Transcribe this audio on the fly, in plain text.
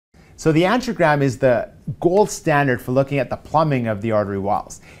So the angiogram is the gold standard for looking at the plumbing of the artery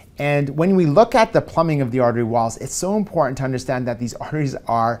walls. And when we look at the plumbing of the artery walls, it's so important to understand that these arteries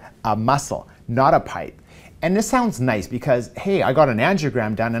are a muscle, not a pipe. And this sounds nice because, hey, I got an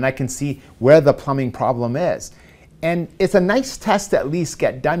angiogram done and I can see where the plumbing problem is. And it's a nice test to at least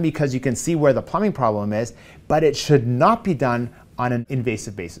get done because you can see where the plumbing problem is, but it should not be done on an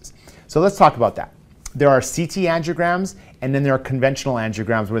invasive basis. So let's talk about that. There are CT angiograms, and then there are conventional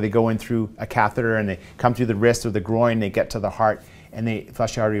angiograms where they go in through a catheter and they come through the wrist or the groin, they get to the heart, and they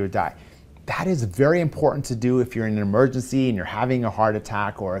flush the artery or die. That is very important to do if you're in an emergency and you're having a heart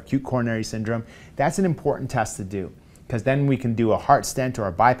attack or acute coronary syndrome. That's an important test to do because then we can do a heart stent or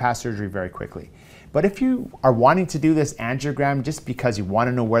a bypass surgery very quickly. But if you are wanting to do this angiogram just because you want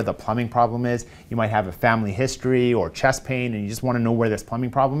to know where the plumbing problem is, you might have a family history or chest pain and you just want to know where this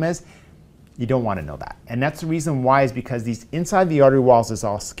plumbing problem is, you don't want to know that. And that's the reason why is because these inside the artery walls is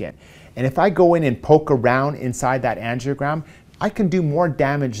all skin. And if I go in and poke around inside that angiogram, I can do more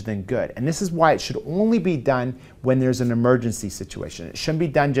damage than good. And this is why it should only be done when there's an emergency situation. It shouldn't be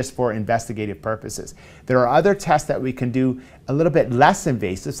done just for investigative purposes. There are other tests that we can do a little bit less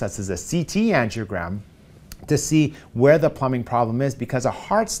invasive, such as a CT angiogram, to see where the plumbing problem is, because a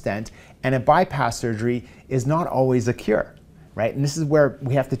heart stent and a bypass surgery is not always a cure. Right? And this is where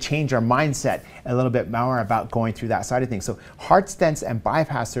we have to change our mindset a little bit more about going through that side of things. So heart stents and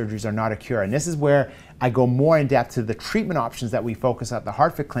bypass surgeries are not a cure. And this is where I go more in depth to the treatment options that we focus at the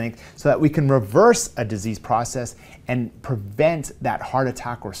HeartFit Clinic so that we can reverse a disease process and prevent that heart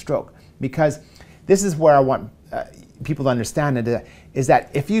attack or stroke. Because this is where I want people to understand it, is that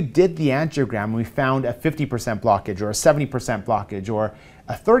if you did the angiogram and we found a 50% blockage or a 70% blockage or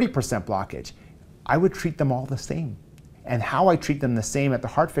a 30% blockage, I would treat them all the same. And how I treat them the same at the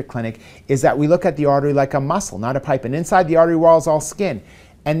HeartFit Clinic is that we look at the artery like a muscle, not a pipe. And inside the artery wall is all skin.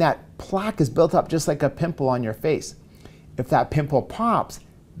 And that plaque is built up just like a pimple on your face. If that pimple pops,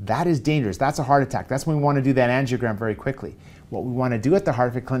 that is dangerous. That's a heart attack. That's when we want to do that angiogram very quickly. What we want to do at the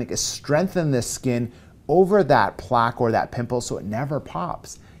HeartFit Clinic is strengthen the skin over that plaque or that pimple so it never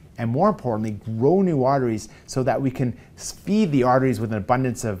pops. And more importantly, grow new arteries so that we can feed the arteries with an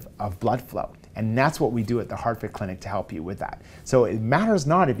abundance of blood flow. And that's what we do at the HeartFit Clinic to help you with that. So it matters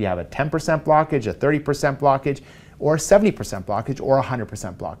not if you have a 10% blockage, a 30% blockage, or a 70% blockage, or a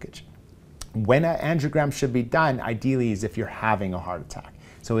 100% blockage. When an angiogram should be done, ideally, is if you're having a heart attack,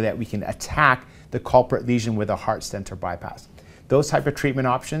 so that we can attack the culprit lesion with a heart stent or bypass. Those type of treatment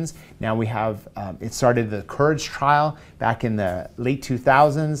options, now we have, it started the COURAGE trial back in the late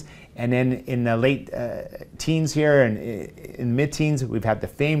 2000s, and then in the late teens here and in mid-teens, we've had the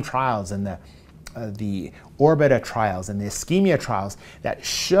FAME trials and the ORBITA trials and the ischemia trials that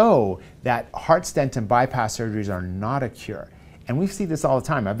show that heart stent and bypass surgeries are not a cure. And we see this all the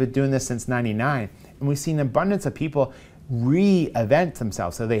time. I've been doing this since '99, and we've seen an abundance of people re-event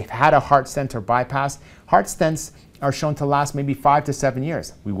themselves. So they've had a heart stent or bypass. Heart stents are shown to last maybe 5 to 7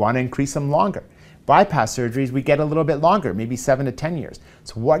 years. We want to increase them longer. Bypass surgeries, we get a little bit longer, maybe 7 to 10 years.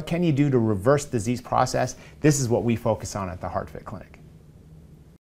 So what can you do to reverse the disease process? This is what we focus on at the HeartFit Clinic.